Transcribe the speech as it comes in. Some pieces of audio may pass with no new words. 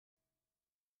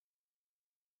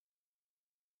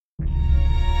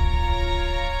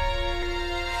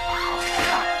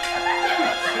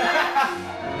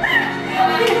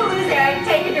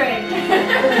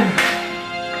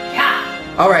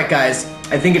Alright guys,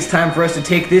 I think it's time for us to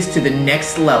take this to the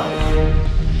next level.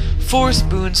 4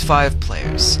 spoons, 5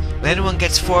 players. When anyone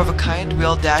gets 4 of a kind, we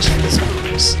all dash for the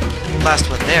spoons.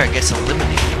 Last one there gets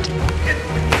eliminated.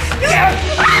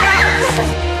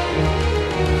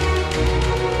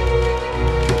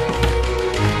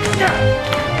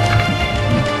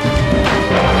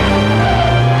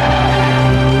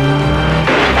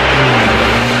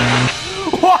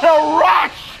 What a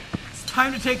rush! It's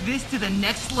time to take this to the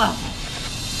next level.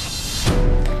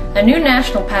 A new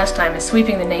national pastime is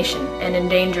sweeping the nation and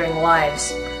endangering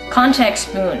lives. Contact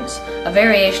spoons, a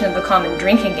variation of the common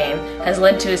drinking game, has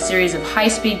led to a series of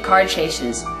high-speed car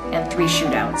chases and 3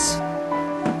 shootouts.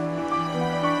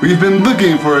 We've been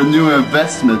looking for a new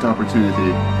investment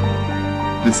opportunity.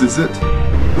 This is it.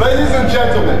 Ladies and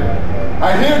gentlemen,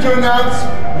 I'm here to announce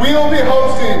we will be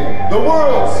hosting the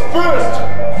world's first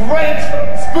great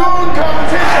spoon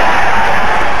competition.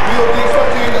 We will be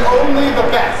accepting only the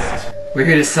best. We're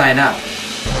here to sign up.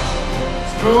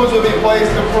 Spoons will be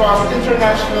placed across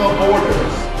international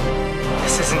borders.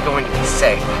 This isn't going to be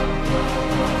safe.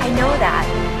 I know that.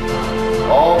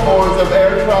 All forms of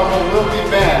air travel will be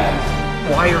banned.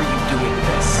 Why are you doing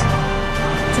this?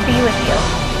 To be with you.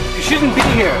 She shouldn't be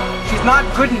here. She's not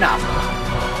good enough.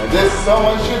 And this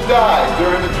someone should die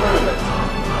during the tournament.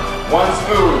 1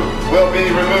 spoon will be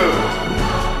removed.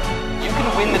 You can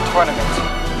win the tournament,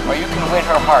 or you can win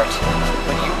her heart,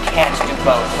 but you can't do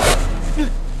both.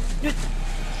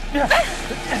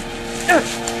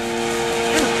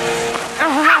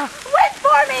 Wait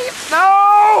for me!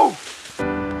 No!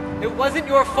 It wasn't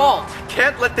your fault.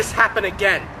 Can't let this happen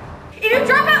again. If you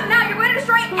drop out now, you're going to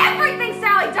destroy everything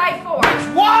Sally died for!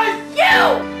 What?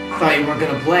 You! Thought you weren't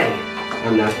gonna play.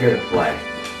 I'm not here to play.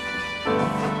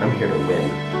 I'm here to win.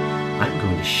 I'm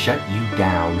going to shut you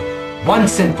down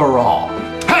once and for all.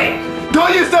 Hey!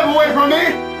 Don't you step away from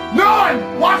me! No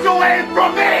one walk away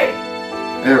from me!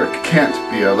 Eric can't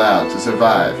be allowed to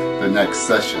survive the next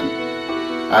session.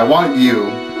 I want you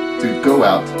to go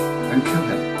out and kill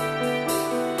him.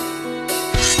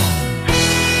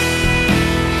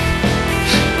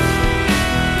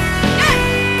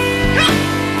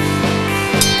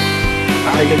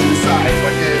 I get to decide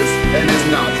what is and is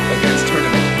not against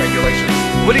tournament regulations.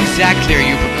 What exactly are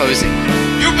you proposing?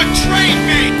 You betrayed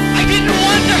me! I didn't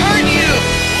want to hurt you!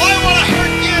 I want to hurt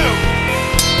you!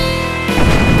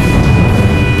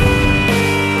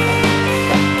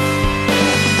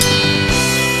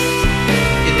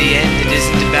 In the end, it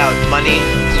isn't about money,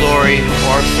 glory,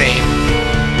 or fame.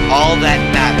 All that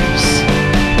matters